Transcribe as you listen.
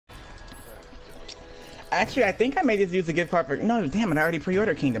Actually, I think I may just use the gift card for. No, damn it! I already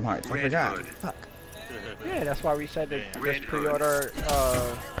pre-ordered Kingdom Hearts. I forgot. Fuck. Yeah, that's why we said that just pre-order.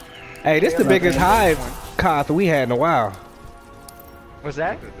 Hey, this the biggest hive KOTH we had in a while. What's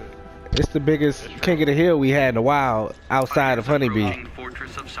that? It's the biggest King of the Hill we had in a while outside of Honeybee.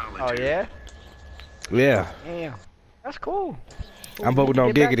 Oh yeah. Yeah. Damn. That's cool. I'm voting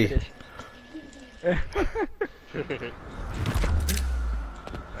on Giggity.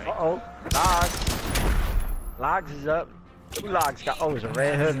 Uh-oh. Logs. Logs is up. Two Logs got. Oh, it's a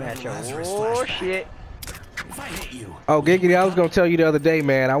Red Hood matchup. Oh, shit. Oh, Giggity, I was going to tell you the other day,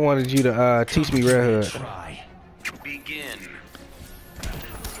 man. I wanted you to teach me Red Hood. Begin.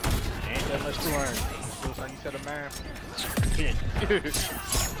 Ain't that much to learn. Feels like you said a man.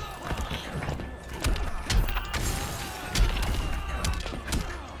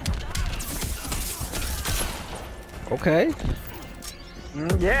 Okay.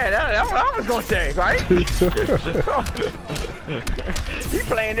 Yeah, that's what I was gonna say, right? He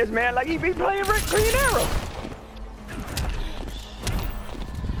playing this man like he be playing Green Arrow.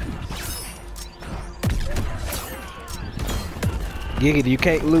 Giggity, you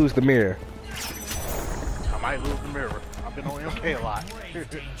can't lose the mirror. I might lose the mirror. I've been on MK a lot.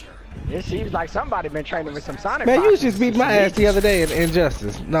 It seems like somebody been training with some Sonic. Man, you just beat my ass the other day in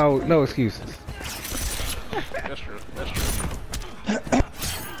Injustice. No excuses. That's true. That's true.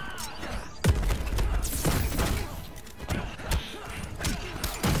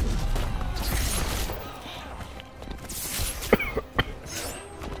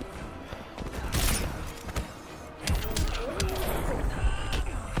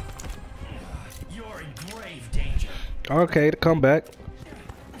 Okay, the comeback.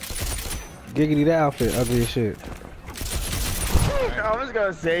 Giggity, that outfit ugly as shit. I was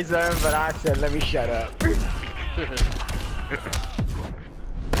gonna say something, but I said, let me shut up.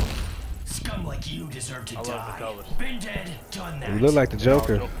 Scum like you deserve to die. I love the colors. Been dead, done that. You look like the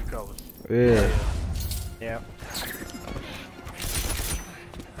Joker. Yeah. Yeah.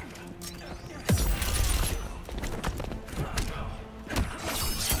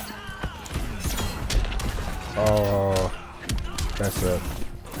 Oh, that's up.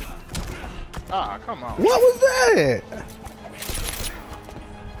 Ah, come on. What was that?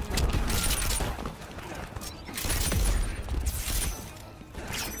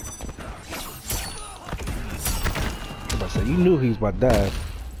 I said, you knew he was about to die.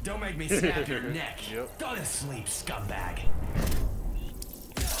 Don't make me snap your neck. Yep. Go to sleep, scumbag.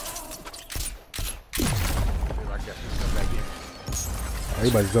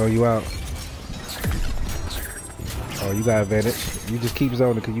 Everybody's throwing you out. Oh, you got advantage. You just keep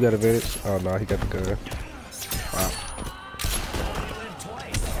zoning because you got advantage. Oh no, he got the gun. Wow.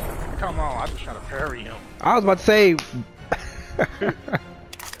 Come on, I just trying to parry him. I was about to say.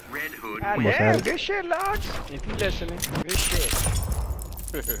 Red Hood. Yeah, good shit, Logs. If you listening, good shit.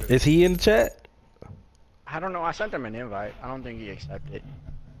 Is he in the chat? I don't know. I sent him an invite. I don't think he accepted.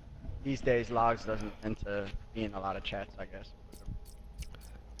 These days, Logs doesn't tend to be in a lot of chats, I guess.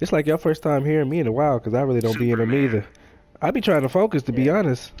 It's like your first time hearing me in a while because I really don't be in them either. I be trying to focus, to be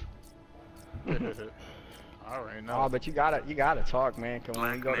honest. Alright, no. Oh, but you gotta talk, man. Cause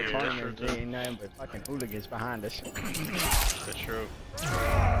when we go to tournaments, there ain't nothing but fucking hooligans behind us. That's true.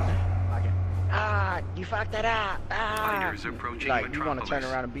 You fucked that up. Fighters approaching Like, you want to Metropolis. turn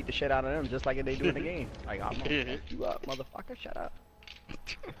around and beat the shit out of them just like they do in the game. Like, I'm gonna fuck you up, motherfucker. Shut up.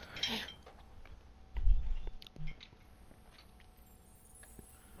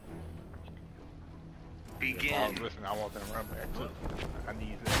 Begin. Oh, listen, I want them to run back too. I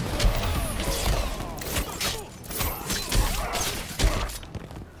need that.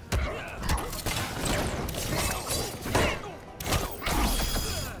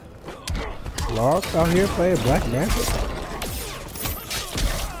 Logs out here playing Black Magic.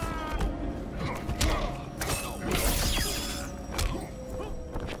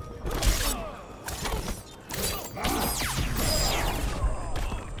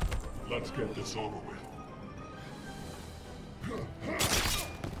 Let's get this over with.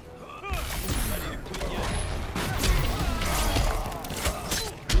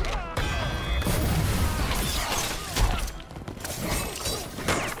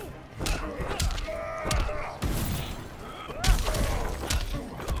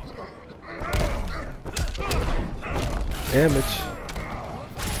 Damage.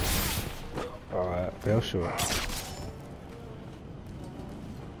 Alright, fell short.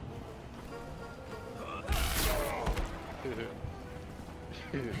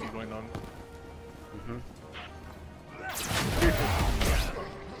 He's going on.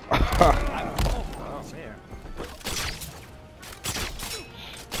 Oh man.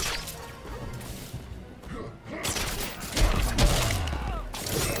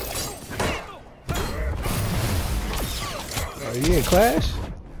 you in Clash?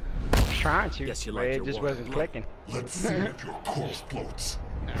 Trying to, Guess you but like it your just water. wasn't clicking. Let's see if your core floats.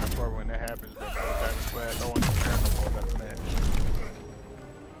 Nah, that's why when that happens, that no one can care no more. That's that.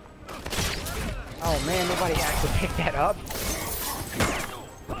 Oh man, nobody actually picked that up.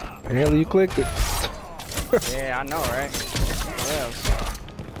 Apparently you clicked it. Yeah, I know, right? Well,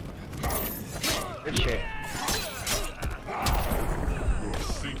 good shit. You're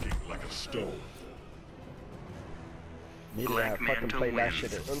sinking like a stone. Need to Black fucking Manta play that wins.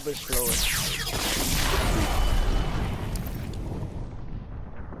 shit a little bit slower.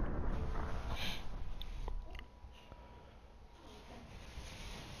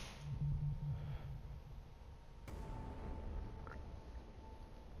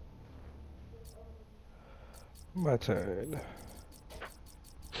 My turn.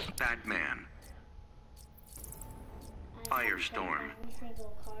 Batman. Firestorm.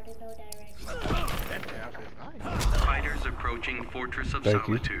 Fighters approaching Fortress of Thank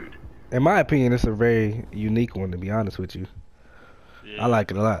you. Solitude. In my opinion, it's a very unique one, to be honest with you. Yeah. I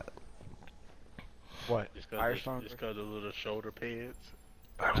like it a lot. What? Just cause Firestorm? just cause of the little shoulder pads.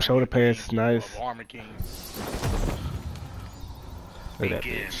 Shoulder pads is nice. Of Armor King. Look at that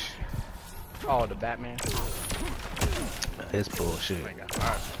Begin. bitch. Oh, the Batman. It's bullshit.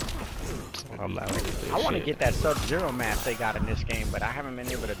 I'm not ready for this I want to shit. get that Sub-Zero map they got in this game, but I haven't been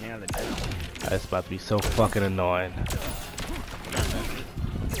able to nail it down. That's about to be so fucking annoying.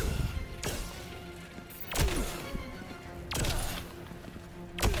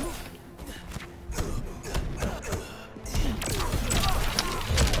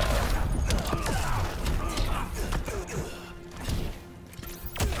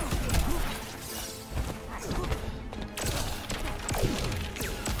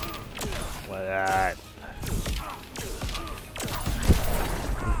 What?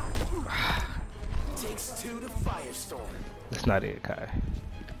 Takes two to firestorm. That's not it, Kai.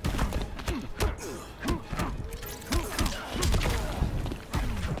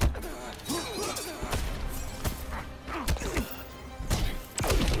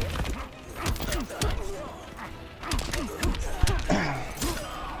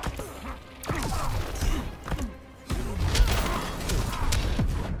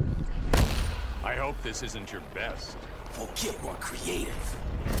 I hope this isn't your best. We'll get more creative.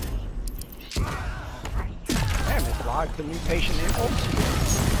 Damn, it's logged the mutation impulse.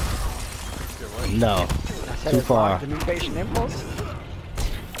 No. I said Too it's far. logged the mutation impulse. I don't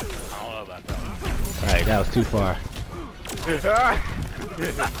know about that one. Alright, that was too far.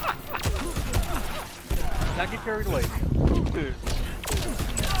 Not get carried away. I'll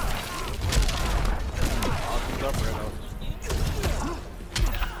keep up right now.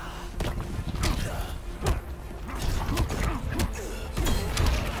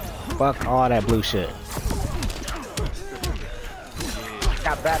 Fuck all that blue shit.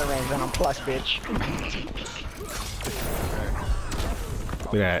 Got batarangs and I'm plus, bitch.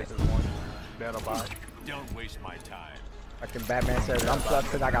 Look at that. Battle bot. Don't waste my time. Fucking Batman says I'm plus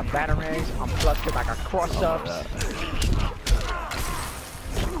because I got batarangs. I'm plus because I got cross-ups.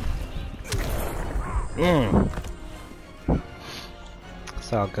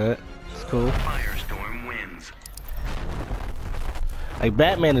 It's all good. It's cool. Firestorm wins. Like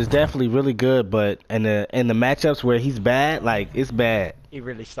Batman is definitely really good, but in the matchups where he's bad, like it's bad. He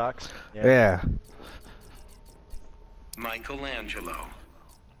really sucks. Yeah. Michelangelo.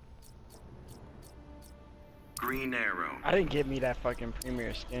 Green Arrow. I didn't get me that fucking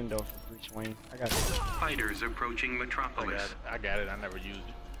premier skin though for Bruce Wayne. I got Fighters approaching Metropolis. I got it. I never used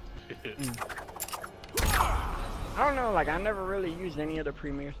it. I don't know, like I never really used any of the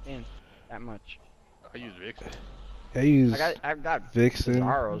premier skins that much. I use Vixen. I use Like I've got Vixen,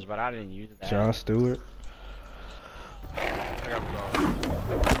 Bizarros, but I didn't use that. John Stewart. I got on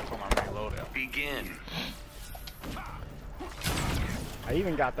my main loadout. Begin. I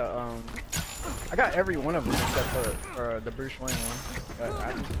even got the I got every one of them except for the Bruce Wayne one. But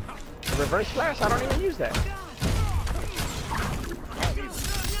the reverse slash, I don't even use that.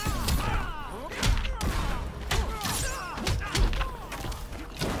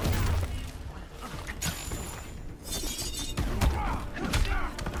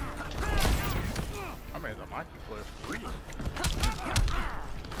 I made the Mikey player free.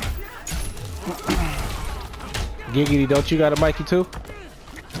 Giggity, don't you got a Mikey too?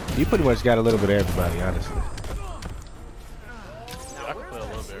 You pretty much got a little bit of everybody, honestly. Yeah, I can play a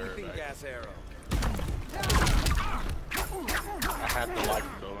little bit of everything. Gas arrow. I have to like it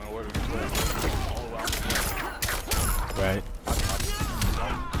though in order to play. Right.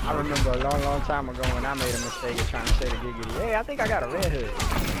 I remember a long time ago when I made a mistake of trying to say to Giggity, hey, I think I got a red hood.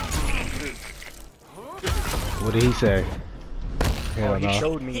 What did he say? Hell Oh, he no.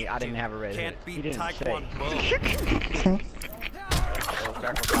 showed me I didn't have a red hit. He didn't say.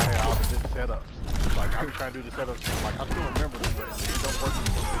 Back when I had all the different setups. Like, I was trying to do the setups, like, I still remember them, but it don't work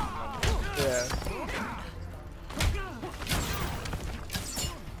anymore. Yeah.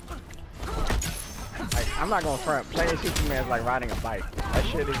 Like, I'm not gonna front. Playing Superman is like riding a bike. That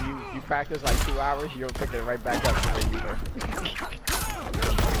shit, if you practice like 2 hours, you'll pick it right back up to where you were.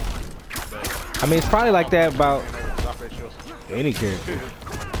 I mean, it's probably like that about any character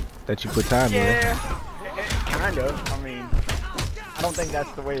that you put time in. Yeah, kind of. I mean, I don't think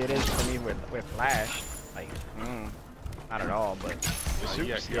that's the way it is for me with Flash. Like, not at all. But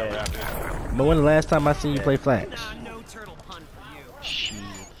Yeah. But when the last time I seen you play Flash? Shit.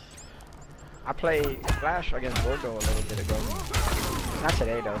 I played Flash against Gordo a little bit ago. Not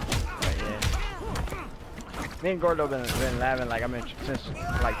today though. But yeah. Me and Gordo been laughing like since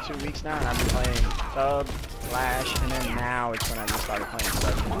like 2 weeks now, and I've been playing Sub, Flash, and then now it's when I just started playing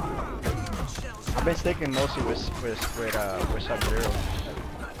Sub. I've been sticking mostly with Sub-Zero.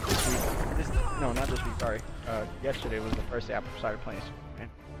 This week, no, not this week. Sorry. Yesterday was the first day I started playing Superman.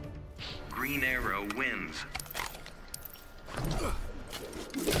 Green Arrow wins.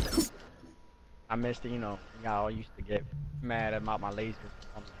 I missed it, you know. Y'all used to get mad about my lasers.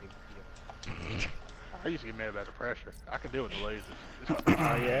 I used to get mad about the pressure. I can deal with the lasers. It's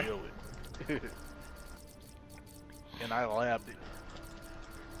Oh yeah. deal with. And I labbed it.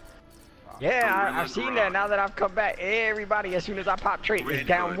 Yeah, I've seen that now that I've come back. Everybody, as soon as I pop trait, is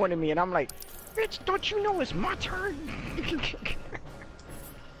down one of me, and I'm like, bitch, don't you know it's my turn?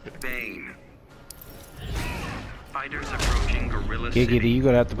 Bane. Fighters approaching Gorilla City. Giggity, you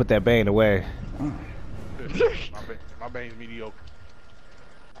gonna have to put that Bane away. My Bane's mediocre.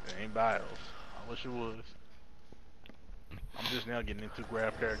 It ain't bios. I wish it was. I'm just now getting into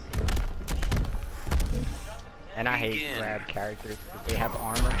grab characters. And I hate grab characters because they have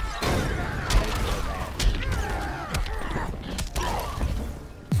armor.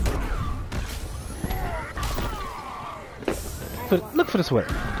 Look for the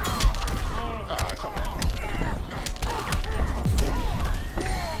sweater.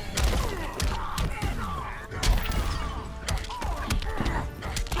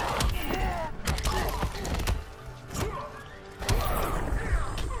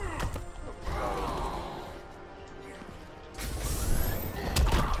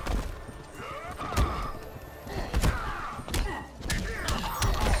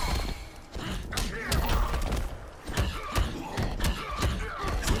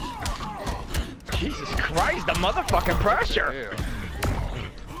 Jesus Christ, the motherfucking pressure!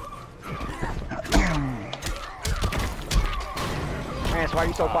 Man, why are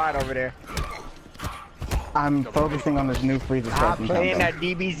you so quiet over there? I'm focusing on this new freezer Stop session. playing that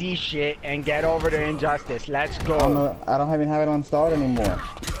DBZ shit and get over to Injustice. Let's go. I don't even have it installed anymore.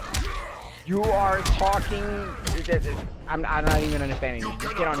 You are talking. I'm not even understanding you.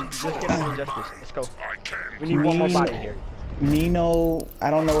 Just get on Injustice. Let's go. We need one more body here. Nino,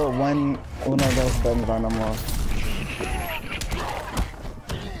 I don't know what one of those buttons are no more.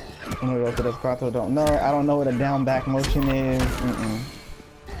 I'm gonna go to this Kato. I don't know what a down back motion is.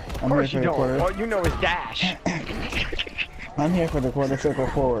 Of course you don't. All you know is dash. I'm here for the quarter circle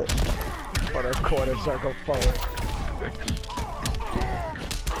forward. For the quarter circle forward.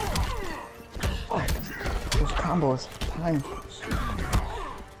 Oh, this combo is time.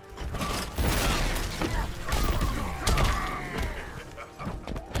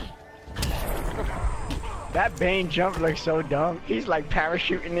 That Bane jump looks so dumb. He's like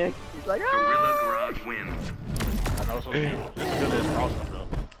parachuting in. He's like, Gorilla Grodd wins. I know, so this is good as awesome though.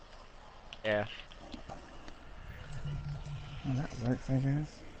 yeah. Well, that works, I guess.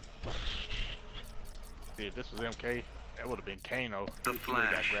 See, if this was MK, that would have been Kano. The He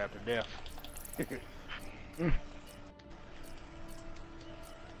would've got Flash. grabbed to death.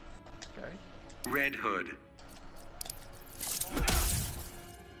 Okay. Red Hood.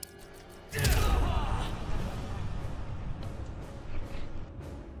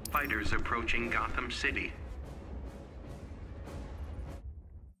 Fighters approaching Gotham City.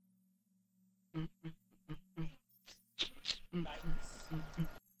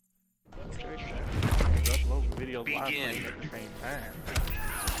 Uploading videos live Begin. at the same time.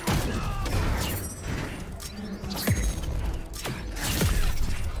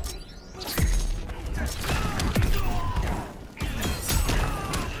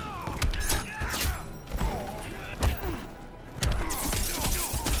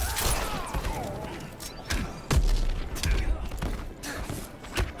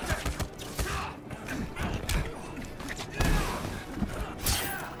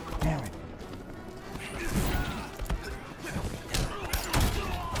 Damn it.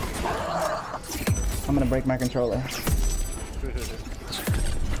 break my controller.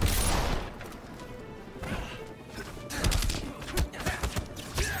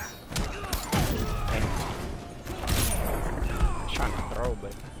 Trying to throw,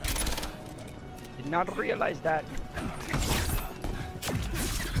 but did not realize that.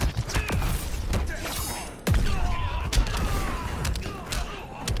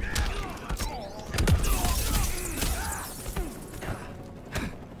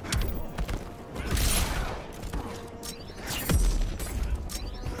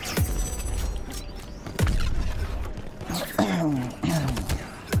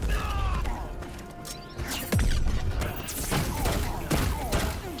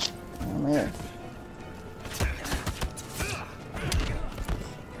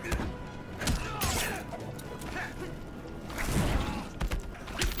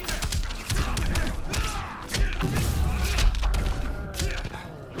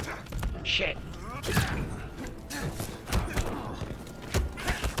 Shit.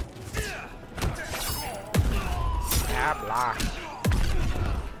 Yeah, blocked.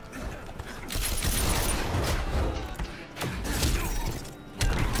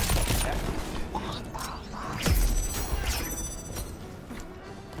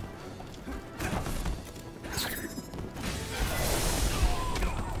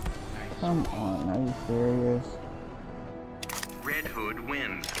 Come on, are you serious? Red Hood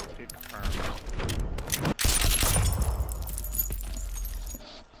wins.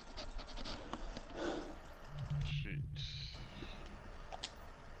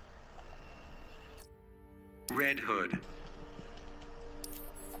 Red Hood.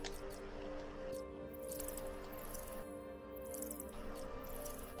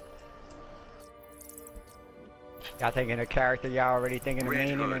 Y'all thinking a character y'all already thinking of Red main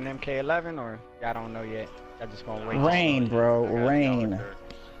in Hood. an MK11 or y'all don't know yet? Y'all just gonna wait. Rain, bro, rain.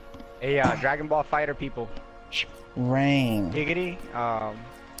 Hey, Dragon Ball Fighter people. Rain. Giggity,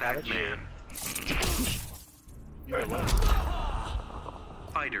 Savage. Batman.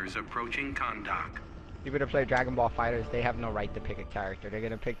 Fighters approaching Kondak. People that play Dragon Ball Fighters, they have no right to pick a character. They're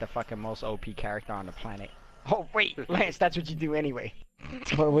gonna pick the fucking most OP character on the planet. Oh wait, Lance, that's what you do anyway.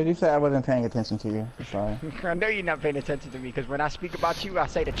 What did you say? I wasn't paying attention to you. Sorry. I know you're not paying attention to me, because when I speak about you, I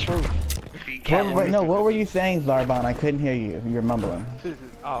say the truth. No, what were you saying, Zarbon? I couldn't hear you. You're mumbling.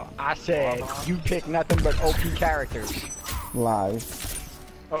 Oh, I said you pick nothing but OP characters. Lies.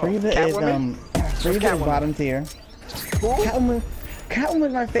 Oh, Frieza is Catwoman? Frieza is bottom tier.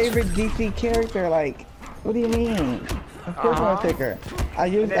 Catwoman's my favorite DC character. Like, what do you mean? Of course I'm gonna pick her. I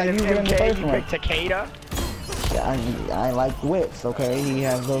used her in the first you one. picked Takeda. I like wits, okay? He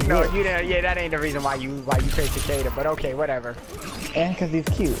has those No, wits. you didn't. Yeah, that ain't the reason why you picked Takeda. But okay, whatever. And because he's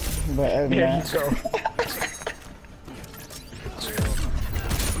cute. But other than There you that,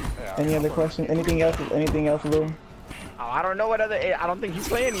 go. any other questions? Anything else? Anything else, Lou? Oh, I don't know what other. I don't think you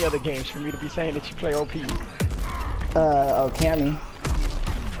play any other games for me to be saying that you play OP. Oh, Cammy.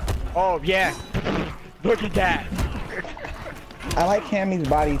 Oh yeah. Look at that. I like Cammy's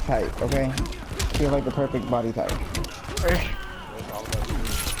body type, okay? She's like the perfect body type.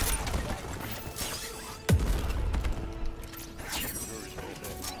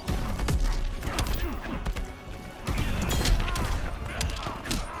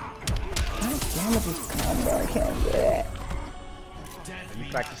 Damn it, this combo, I can't do it.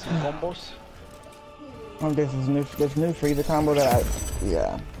 You practicing combos? This new Frieza combo that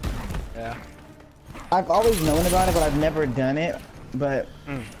yeah. Yeah. I've always known about it, but I've never done it. But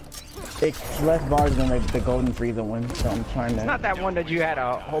it's less bars than the Golden Frieza one, so I'm trying to. It's not that one that you had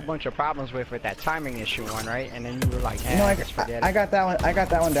a whole bunch of problems with that timing issue one, right? And then you were like, eh, No, I just forget I it. got that one. I got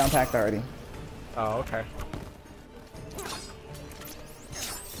that one down packed already. Oh, okay.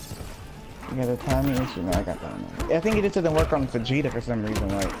 Yeah, the timing issue. No, I got that one. I think it just doesn't work on Vegeta for some reason.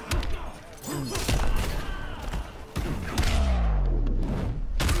 Like.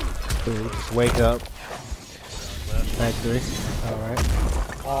 Just wake up. Factory.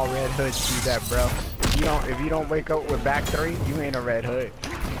 Alright. All Red Hoods do that, bro. If you don't wake up with back three, you ain't a Red Hood.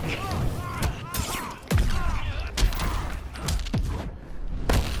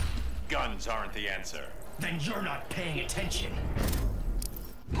 Guns aren't the answer. Then you're not paying attention.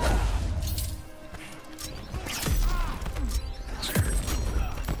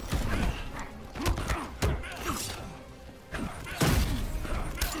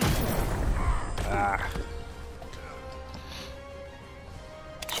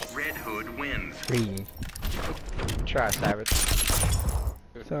 Red Hood wins. Green. Try Savage.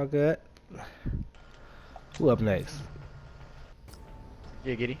 It's all good. Who up next?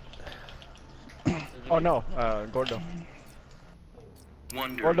 Giggity. Oh no, Gordo.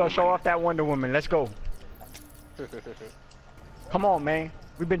 Wonder Gordo, show Woman. off that Wonder Woman. Let's go. Come on, man.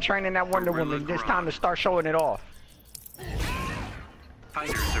 We've been training that Wonder Woman. It's time to start showing it off.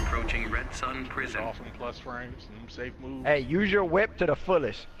 Fighters approaching Red Sun Prison. Awesome plus frames, and safe moves. Hey, use your whip to the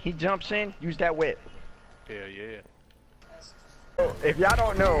fullest. He jumps in, use that whip. Hell yeah. If y'all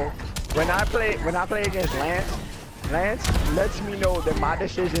don't know, when I play against Lance lets me know that my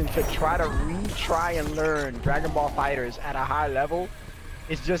decision to try to retry and learn Dragon Ball Fighters at a high level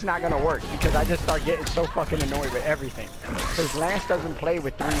is just not gonna work because I just start getting so fucking annoyed with everything. Because Lance doesn't play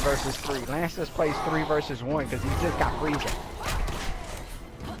with 3 versus 3. Lance just plays 3 versus 1 because he's just got Frieza.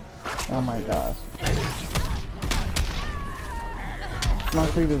 Oh my gosh. My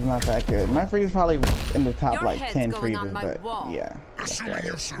Frieza's not that good. My Frieza's probably in the top like 10 Friezas, but yeah.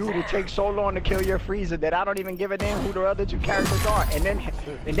 Dude, it takes so long to kill your Frieza that I don't even give a damn who the other 2 characters are. And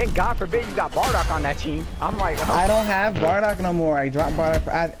then God forbid you got Bardock on that team. I'm like, oh. I don't have Bardock no more. I dropped Bardock.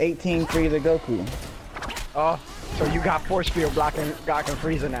 I have 18 Frieza Goku. Oh, so you got force field blocking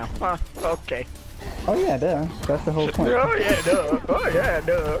Frieza now. Huh, okay. Oh yeah, duh. That's the whole point. Oh yeah, duh. Oh yeah,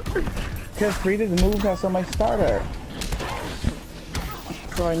 duh. Because Frieza's moves have so much starter.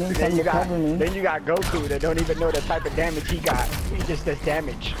 So I need something to cover me. Then you got Goku that don't even know the type of damage he got. He just does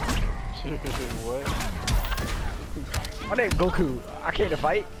damage. What? My name's Goku. I came to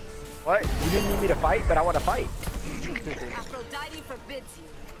fight. What? You didn't need me to fight, but I want to fight. Aphrodite forbids you.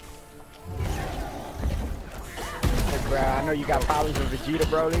 Hey, bro, I know you got problems with Vegeta,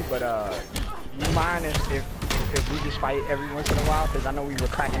 Broly, but you mind if we just fight every once in a while? Because I know we were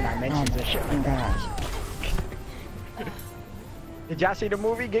cracking dimensions and shit like that. Did y'all see the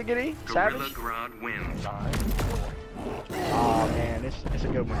movie Giggity? Savage? Gorilla Grodd wins. Oh man, it's a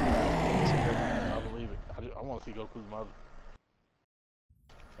good one. It's a good one. I believe it. I want to see Goku's mother.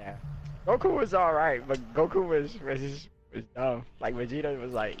 Yeah. Goku was alright, but Goku was dumb. Like Vegeta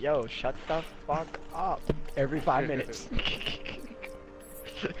was like, yo, shut the fuck up every 5 minutes.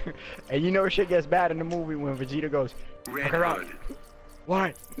 And you know shit gets bad in the movie when Vegeta goes, Red Hood.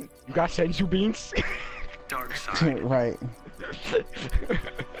 What? You got senzu beans? Dark side. Right.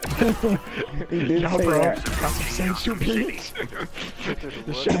 He did Yo, say bro, that. got some senzu beans.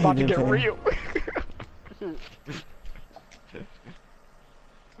 This shit about to get real.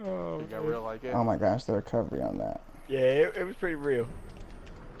 Oh, it got real like that. Oh my gosh, the recovery on that. Yeah, it was pretty real.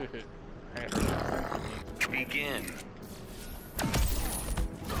 Begin.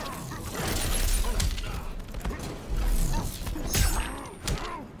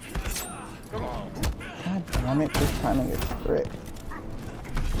 Come on. God damn it, this timing is frick.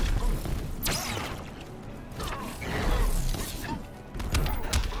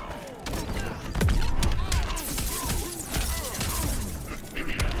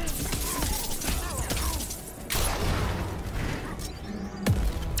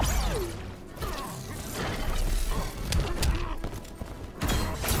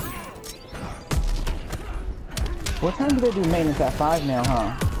 What time do they do maintenance at 5 now,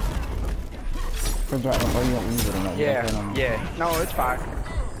 huh? For driving, or you don't use it enough. Yeah. No, it's 5.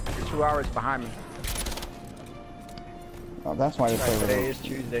 You're 2 hours behind me. Oh, that's why they play with Today it. is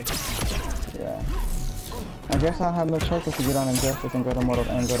Tuesday. Yeah. I guess I'll have no choice but to get on Injustice and go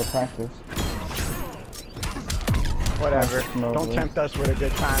to practice. Whatever. Don't tempt us with a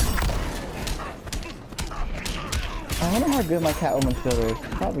good time. I wonder how good my Catwoman still is.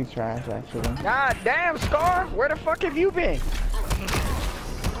 Probably trash, actually. God damn, Scar! Where the fuck have you been?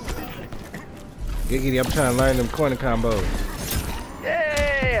 Giggity, I'm trying to learn them corner combos.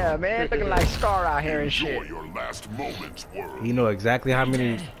 Yeah, man. Looking like Scar out here and shit. Enjoy your last moments, world. You know exactly how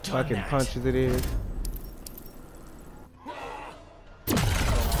many fucking punches it is.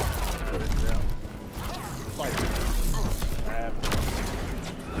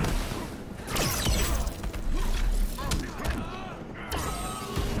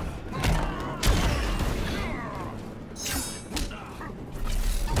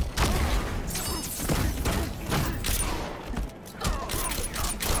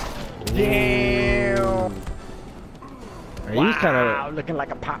 Damn. Wow. He's kind of looking like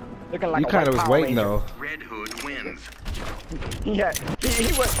a pop. Looking like you kind of was waiting though. Red Hood wins. Yeah,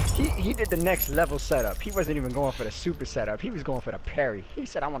 he did the next level setup. He wasn't even going for the super setup. He was going for the parry. He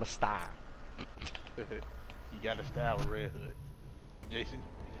said, "I want a style." You got a style with Red Hood. Jason,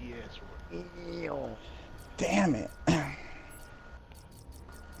 he asked for it. Ew. Damn it.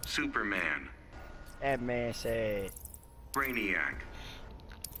 Superman. That man said. Brainiac.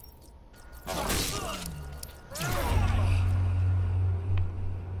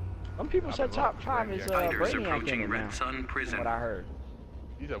 Some people said top 5 is Fighters Brainiac in approaching it Red now. Sun From Prison. what I heard.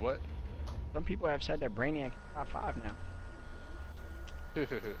 You said what? Some people have said that Brainiac is top 5 now.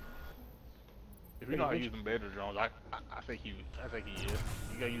 If you know how to use them beta drones, I think he is.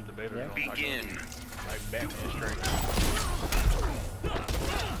 You gotta use the beta drones. Begin. Like Batman straight.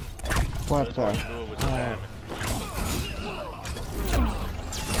 What That's why you do it with the diamond.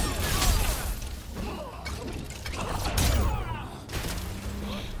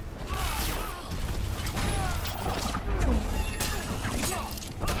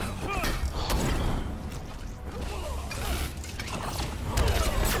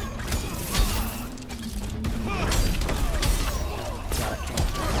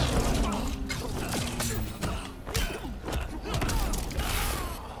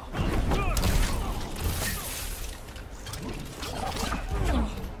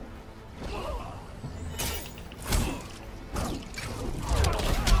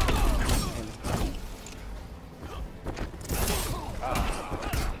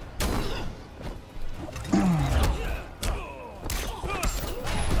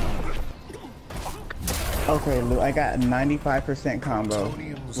 Okay, Lou, I got 95% combo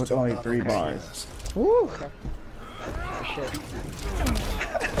with only 3 bars. Woo!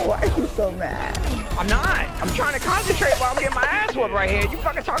 Why are you so mad? I'm not. I'm trying to concentrate while I'm getting my ass whooped right here. You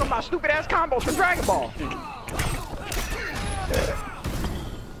fucking talking about stupid ass combos from Dragon Ball.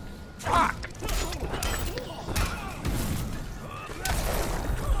 Fuck.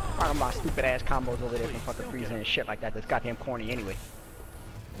 Talking about stupid ass combos over there from fucking Frieza and shit like that. That's goddamn corny anyway.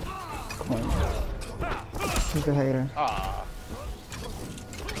 He's a hater. Ah.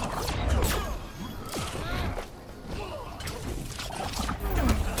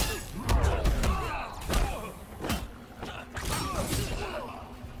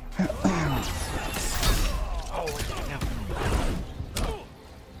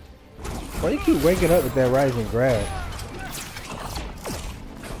 Why do you keep waking up with that rising grab?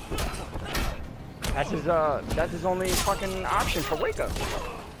 That's his only fucking option for wake up.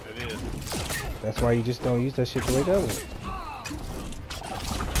 It is. That's why you just don't use that shit to wake up with.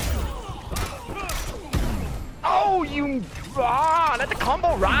 Oh, you let the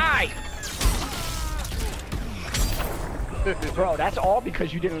combo ride. Bro, that's all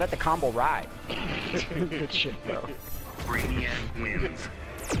because you didn't let the combo ride. Good shit, bro. Brainiac wins.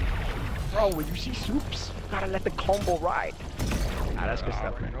 Bro, when you see soups, you gotta let the combo ride. Nah, that's good I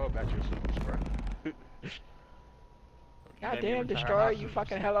stuff, already man. know about your supers, bro. Goddamn, Destroyer, you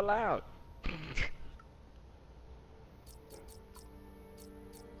fucking hella loud.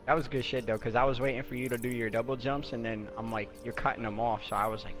 That was good shit though, cause I was waiting for you to do your double jumps, and then I'm like, you're cutting them off, so I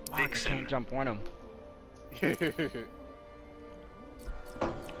was like, fuck, I can't jump on them. Gotta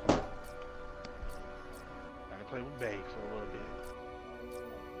play with Babe for a little bit.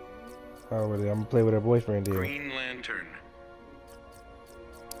 Oh, really? I'm gonna play with her boyfriend here. Green Lantern.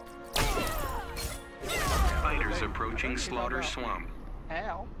 Fighters approaching Slaughter Swamp.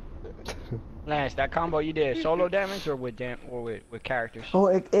 Hell. Lance, that combo you did solo damage or with characters? Oh,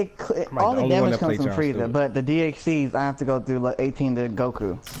 all the damage comes from Frieza, Stewart. but the DXCs I have to go through like 18 to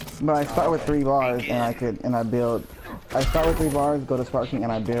Goku. But I start with 3 bars and I build. I start with 3 bars, go to Spark King,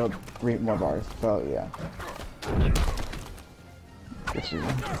 and I build 3 more bars. So yeah.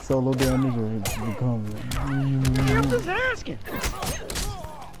 Solo damage or combo? I'm just asking.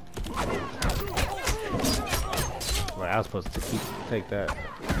 Well, I was supposed to take that.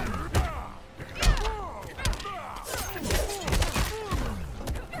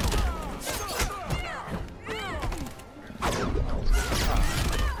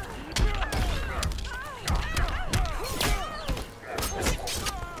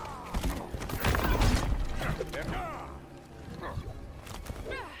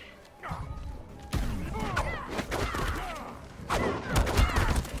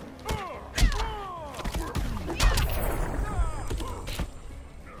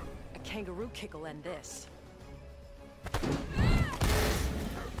 Kangaroo kick will end this.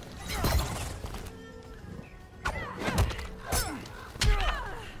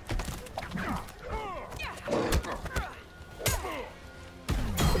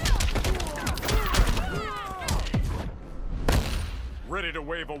 Ready to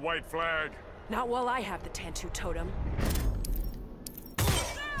wave a white flag? Not while I have the Tantu totem.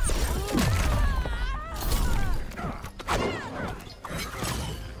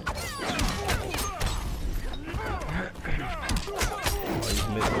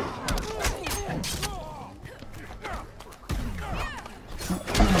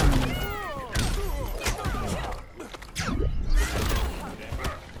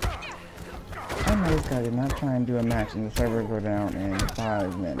 I know this guy did not try and do a match and the server go down in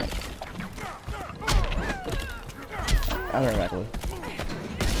 5 minutes. I'll be right back, Lou.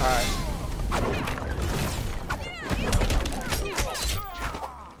 Alright.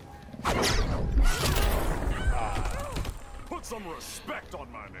 some respect on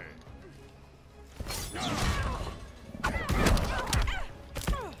my name.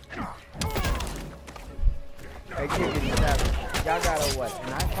 Hey, Giggity, y'all got a what?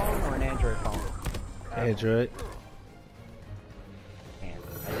 An iPhone or an Android phone? Android.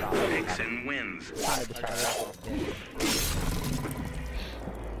 Vixen wins.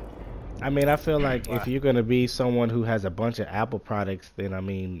 I mean, I feel like if you're gonna be someone who has a bunch of Apple products, then I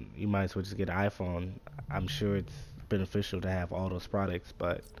mean, you might as well just get an iPhone. I'm sure it's beneficial to have all those products,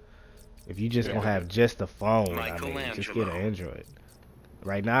 but if you just gonna have just a phone, I mean, just get an Android.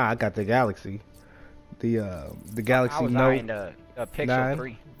 Right now, I got the Galaxy, the Galaxy Note the Pixel 9.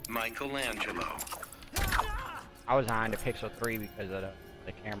 3. Michelangelo. I was eyeing the Pixel 3 because of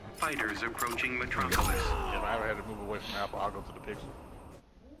the camera. Fighters approaching Metropolis. Yeah, if I ever had to move away from Apple, I'll go to the Pixel.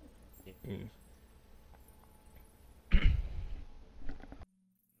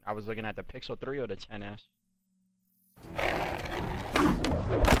 I was looking at the Pixel 3 or the 10s.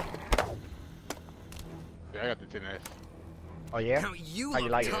 Yeah, I got the 10s. Oh yeah? Now you How you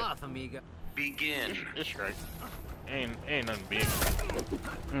like tough, amigo. Begin. It's straight. Ain't nothing big.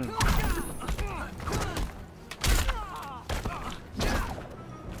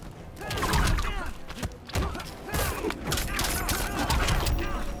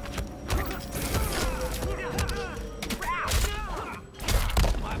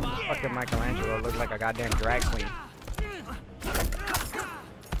 Fucking Michelangelo looked like a goddamn drag queen.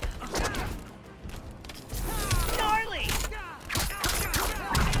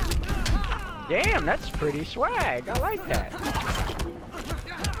 Damn, that's pretty swag. I like that.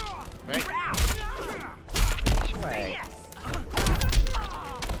 Swag.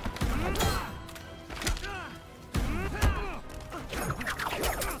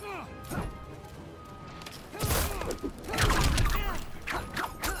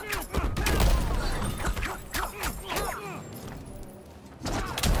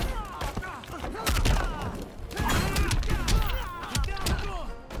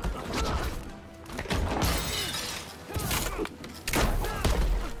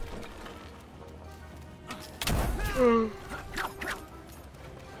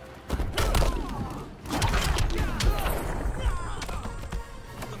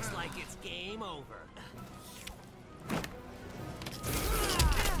 Looks like it's game over.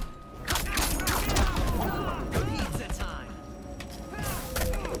 Pizza time.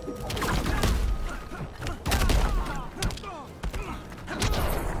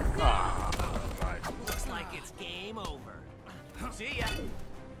 Looks like it's game over. See ya.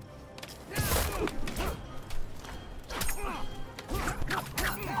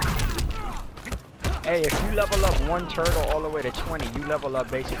 Hey, if you level up one turtle all the way to 20, you level up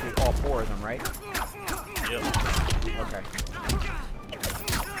basically all 4 of them, right? Yep. Okay.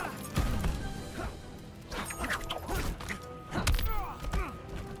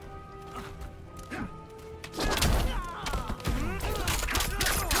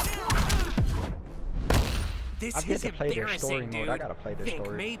 This I've yet is to play their story embarrassing, mode. dude. I gotta play their Think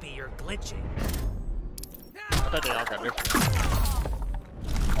story. maybe you're glitching. I thought they all got this.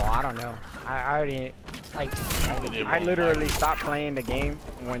 Oh, I don't know. I already, like, I literally stopped playing the game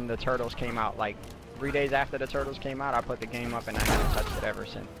when the Turtles came out. Like, 3 days after the Turtles came out, I put the game up and I haven't touched it ever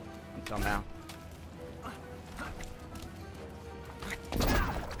since, until now.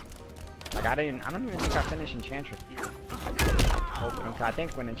 Like, I don't even think I finished Enchantress. I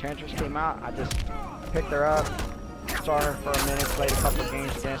think when Enchantress came out, I just picked her up, saw her for a minute, played a couple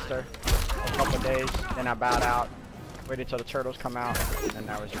games against her, a couple days, then I bowed out, waited till the Turtles come out, and then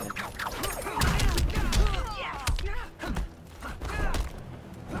that was it.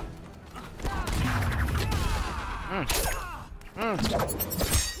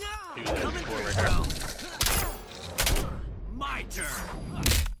 My turn.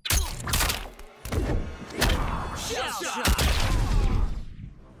 Shell shot.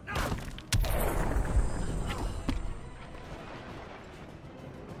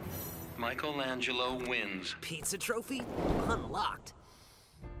 Michelangelo wins. Pizza trophy unlocked.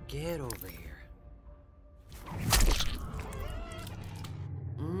 Get over here.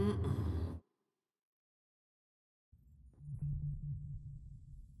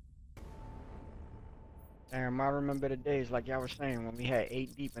 Damn, I remember the days like y'all were saying when we had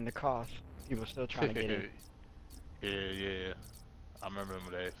 8 deep in the KOTH. People still trying to get in. Yeah. I remember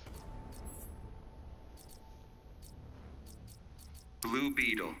them days. Blue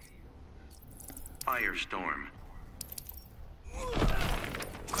Beetle. Firestorm.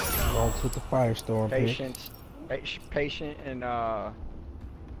 Going with the Firestorm pick. Patient and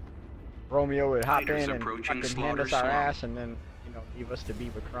Romeo would hop Fighters in and approaching fucking hand us Slaughter our Swamp. ass and then, you know, leave us to be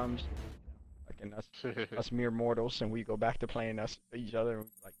with crumbs. Like fucking us mere mortals, and we go back to playing each other, and we're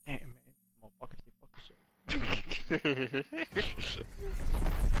like, damn man, motherfuckers, they fucking shit.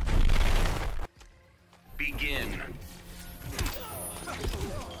 Begin.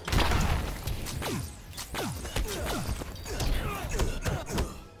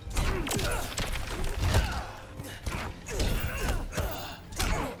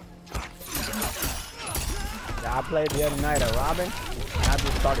 Yeah, I played the other night at Robin, and I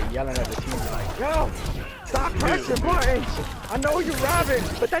just started yelling at the team like, yo, stop pressing buttons! I know you're Robin,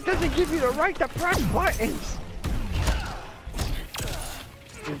 but that doesn't give you the right to press buttons!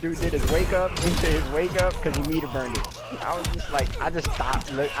 This dude did his wake up because he meter burned it. I was just like, I just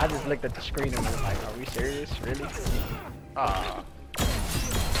stopped, I just looked at the screen and was like, are we serious? Really?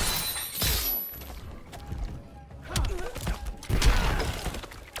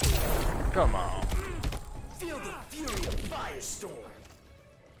 Come on. Feel the fury of firestorm.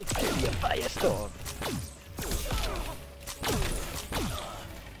 It's gonna be a firestorm.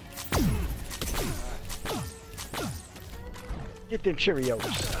 Get them Cheerios.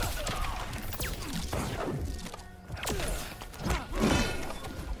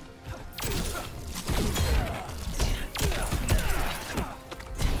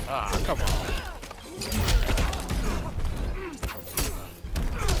 Come on.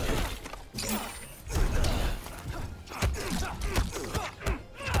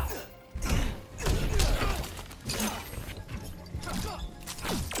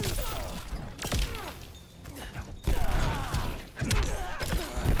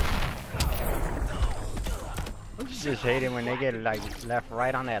 Just hate it when they get like left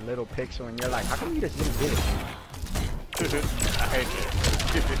right on that little pixel and you're like, how come you just didn't get it? I hate it.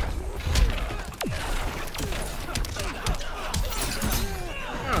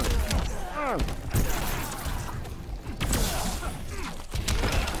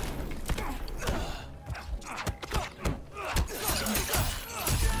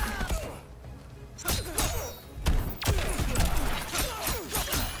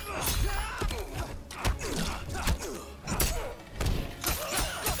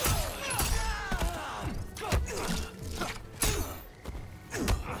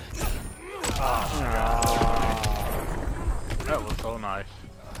 That was so nice.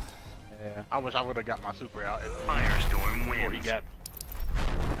 Yeah. I wish I would have got my super out Firestorm before he wins. got.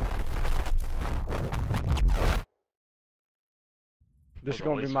 This is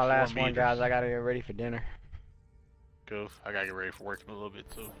gonna be my last one, guys. I gotta get ready for dinner. Cause I gotta get ready for work in a little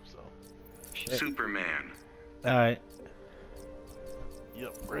bit too. So. Shit. Superman. Alright.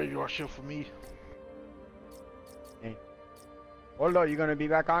 Yep, regular shift for me. Hey. Waldo, you gonna be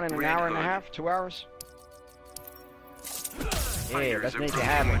back on in an Red hour and a Hood. half, 2 hours? Yeah, Fires let's make it approaching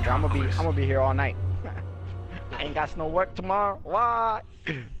happen. I'm Metropolis. gonna be here all night. I ain't got no work tomorrow. What?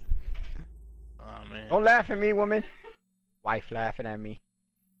 Oh man. Don't laugh at me, woman. Wife laughing at me.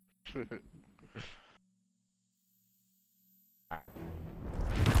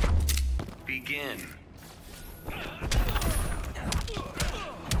 Begin.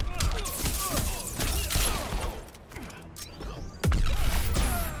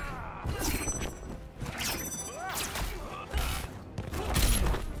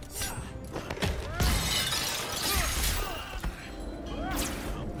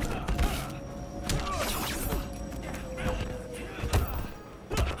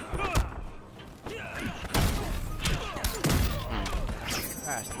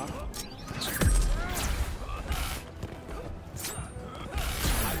 Fast, huh?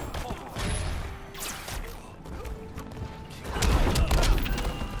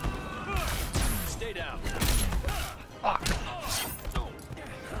 Stay down. Fuck.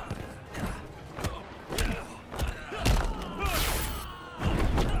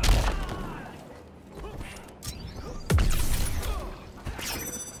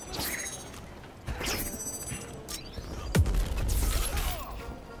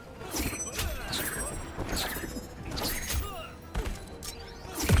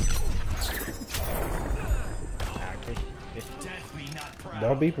 Death be not proud.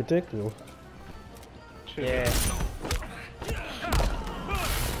 Don't be particular. Yeah.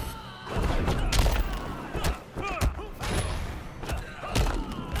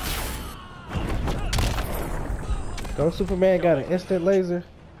 Don't Superman got an instant laser?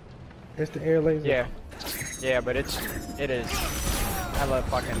 Instant air laser? Yeah. Yeah, but it is hella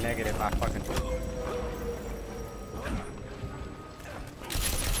fucking negative. I fucking flip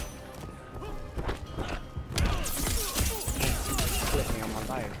me on my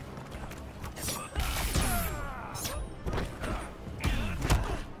life.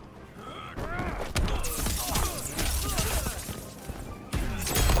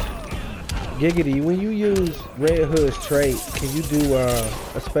 Giggity, when you use Red Hood's trait, can you do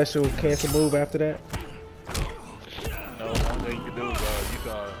a special cancel move after that? No, one thing you can do is you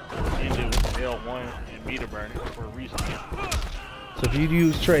can Inj L1 and meter burn it for a reason. So if you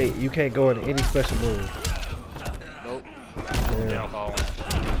use trait, you can't go into any special move. Nope. Yeah. Downfall. Do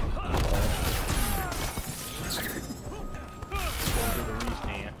the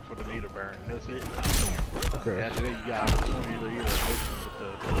rescan for the meter burn. That's it. Okay. After that, you got opportunity to either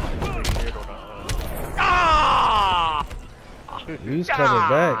with the head or the He's coming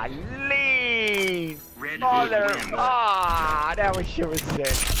back. Leave. Red That was shit was sick.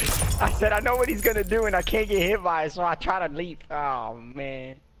 I said I know what he's gonna do and I can't get hit by it, so I try to leap. Oh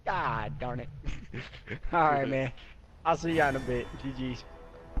man. God darn it. Alright man. I'll see you in a bit. GG's.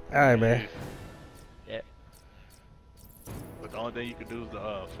 Alright man. Yeah. But the only thing you can do is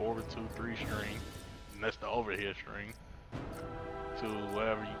the forward 2-3 string, and that's the overhead string, to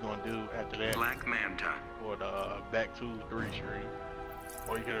whatever you're gonna do after that. Black Manta. Or the back 2-3 string,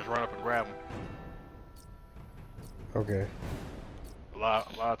 or you can just run up and grab them. Okay. A lot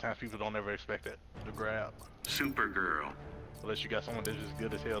of times people don't ever expect that to grab, Supergirl. unless you got someone that's just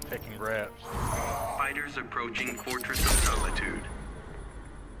good as hell taking grabs. Fighters approaching Fortress of Solitude.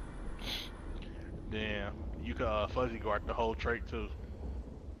 Then you can fuzzy guard the whole trait too.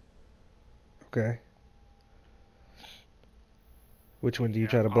 Okay. Which one do you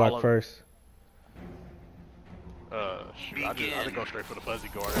try to all block of- first? Shoot, I just go straight for the fuzzy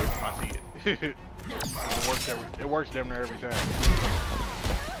guard every time I see it. It works damn near every time.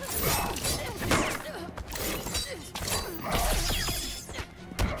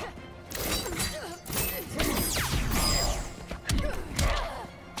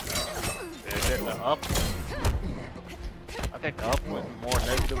 Is that the up? I think the up was more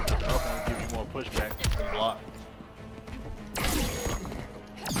negative, but the up one give you more pushback than block.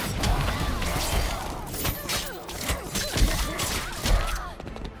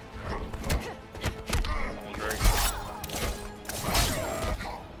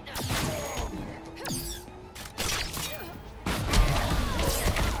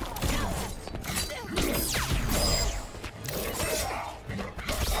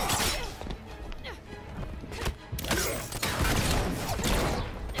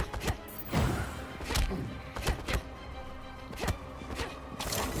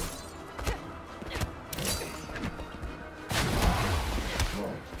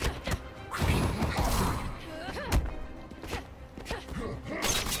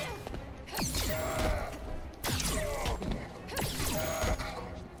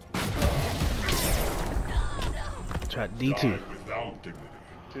 Try D2. Without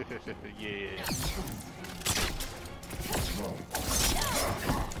dignity. Yeah.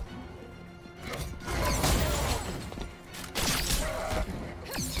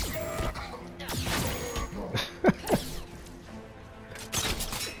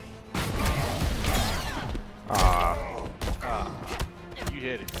 You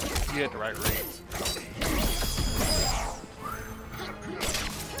hit it. You hit the right rate.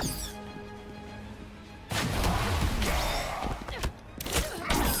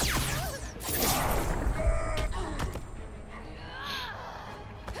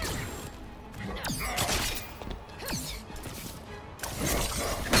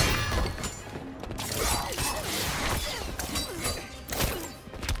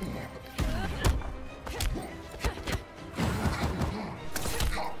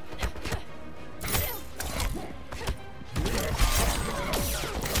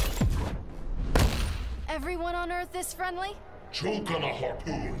 Everyone on Earth is friendly? Choke on a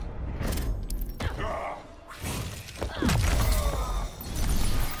harpoon. Ah.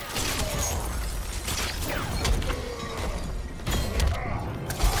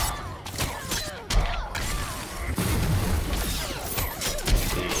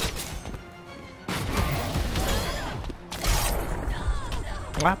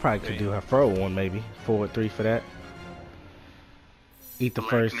 I probably could do her forward one, maybe. Forward 3 for that. Eat the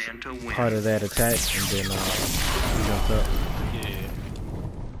first part of that attack and then jump up. Yeah.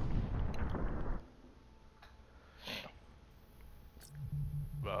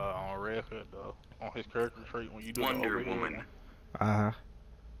 On Red Hood though, on his character trait, when you do Wonder the overhead Woman. Uh-huh.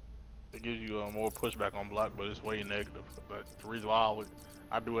 it gives you more pushback on block, but it's way negative. But the reason why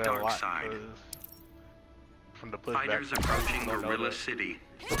I do that a lot Darkseid. is from the pushback. Fighters approaching people don't know Gorilla that- City.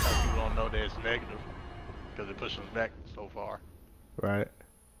 Sometimes people don't know that it's negative because it pushes back so far, Right.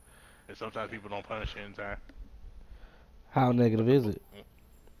 and sometimes people don't punish it in time. How negative is it?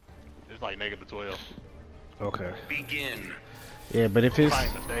 It's like -12. Okay. Begin. Yeah, but if it's If I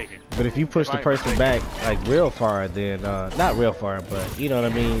ain't mistaken. but if you push the person back like real far, then not real far, but you know what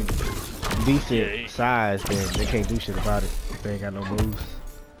I mean, decent size, then they can't do shit about it. They ain't got no moves.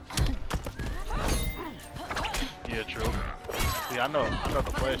 Yeah, true. See, I know the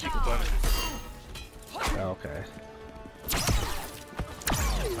Flash, he can punish it. Okay.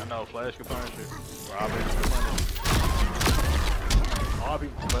 I know Flash can punish it. Robin can punish it. All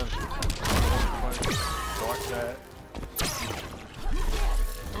people can punish it. Dark side.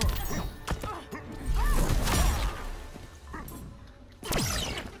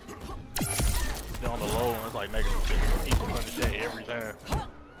 On the low one, it's like negative 6. He can punish that every time.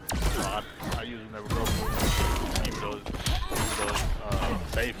 So I usually never go for it. Even though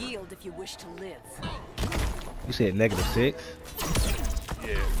it's safe. Yield if you wish to live. You said -6?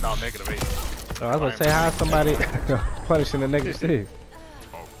 Yeah, no, -8. Oh, I was gonna say, how's somebody punishing a -6?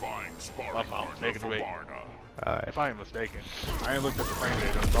 My fault, -8. Alright. If I ain't mistaken, I ain't looked at the frame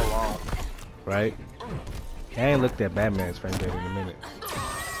rate in so long. Right? I ain't looked at Batman's frame rate in a minute.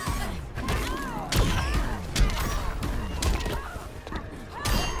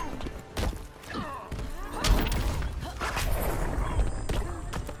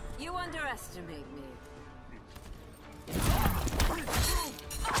 You underestimate me.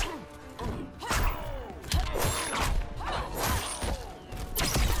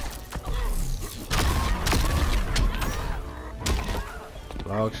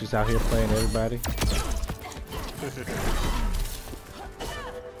 Log, she's out here playing everybody.